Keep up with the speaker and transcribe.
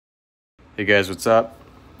Hey guys, what's up?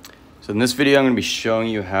 So in this video, I'm going to be showing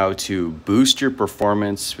you how to boost your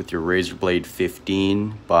performance with your Razer Blade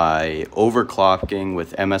 15 by overclocking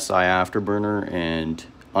with MSI Afterburner and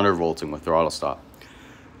undervolting with throttle stop.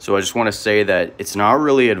 So I just want to say that it's not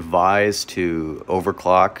really advised to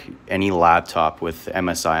overclock any laptop with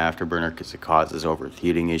MSI Afterburner because it causes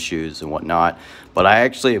overheating issues and whatnot. But I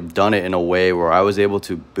actually have done it in a way where I was able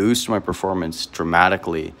to boost my performance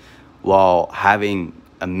dramatically while having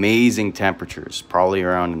amazing temperatures, probably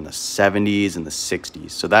around in the 70s and the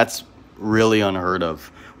 60s. So that's really unheard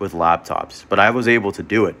of with laptops, but I was able to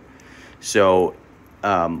do it. So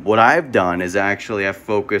what I've done is actually I've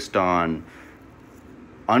focused on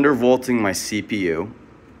undervolting my CPU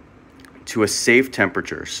to a safe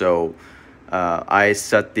temperature. So I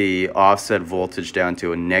set the offset voltage down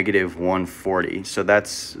to a negative 140. So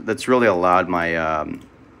that's really allowed my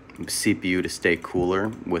CPU to stay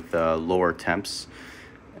cooler with lower temps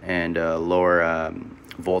and lower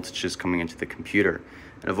voltages coming into the computer.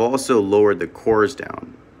 And I've also lowered the cores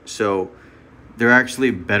down. So there are actually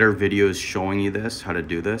better videos showing you this, how to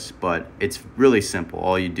do this, but it's really simple.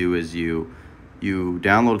 All you do is you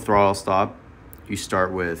download throttle stop. You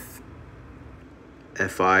start with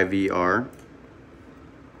FIVR.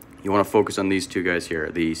 You want to focus on these two guys here,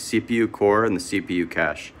 the CPU core and the CPU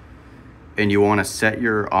cache. And you want to set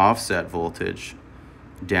your offset voltage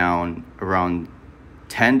down around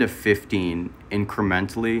 10 to 15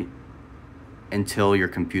 incrementally until your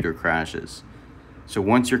computer crashes. So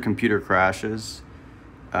once your computer crashes,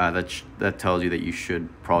 that tells you that you should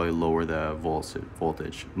probably lower the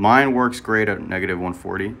voltage. Mine works great at negative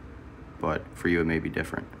 140, but for you it may be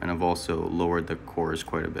different. And I've also lowered the cores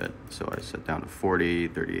quite a bit. So I set down to 40,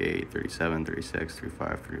 38, 37, 36,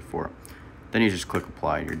 35, 34. Then you just click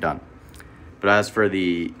apply and you're done. But as for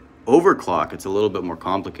the overclock, it's a little bit more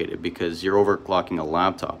complicated because you're overclocking a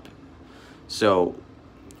laptop. So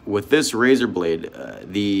with this Razer Blade,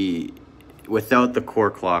 without the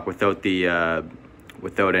core clock, without any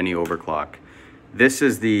overclock, this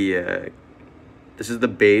is the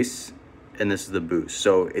base and this is the boost.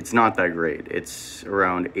 So it's not that great. It's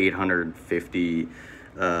around 850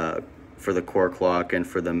 for the core clock, and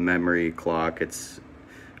for the memory clock, it's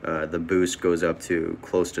the boost goes up to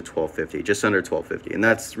close to 1250, just under 1250, and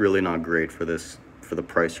that's really not great for the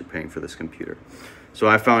price you're paying for this computer. So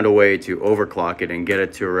I found a way to overclock it and get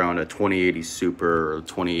it to around a 2080 Super or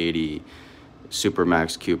 2080 Super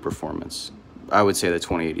Max Q performance. I would say the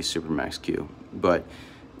 2080 Super Max Q, but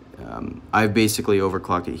I've basically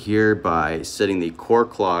overclocked it here by setting the core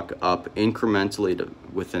clock up incrementally to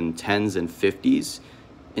within 10s and 50s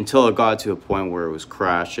until it got to a point where it was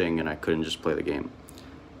crashing and I couldn't just play the game.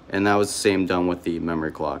 And that was the same done with the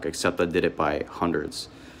memory clock, except I did it by hundreds.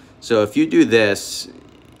 So if you do this,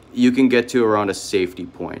 you can get to around a safety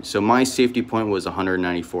point. So my safety point was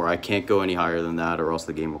 194. I can't go any higher than that or else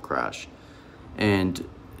the game will crash. And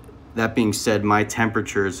that being said, my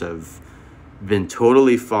temperatures have been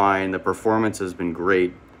totally fine. The performance has been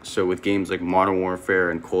great. So with games like Modern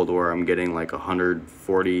Warfare and Cold War, I'm getting like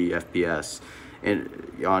 140 FPS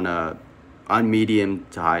and on medium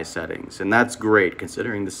to high settings, and that's great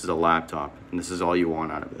considering this is a laptop and this is all you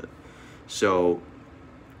want out of it. So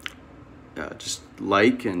just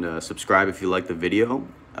like and subscribe if you like the video.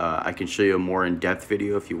 I can show you a more in-depth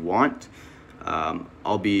video if you want.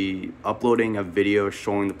 I'll be uploading a video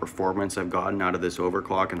showing the performance I've gotten out of this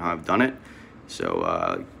overclock and how I've done it.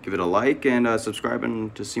 So give it a like and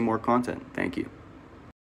subscribe to see more content. Thank you.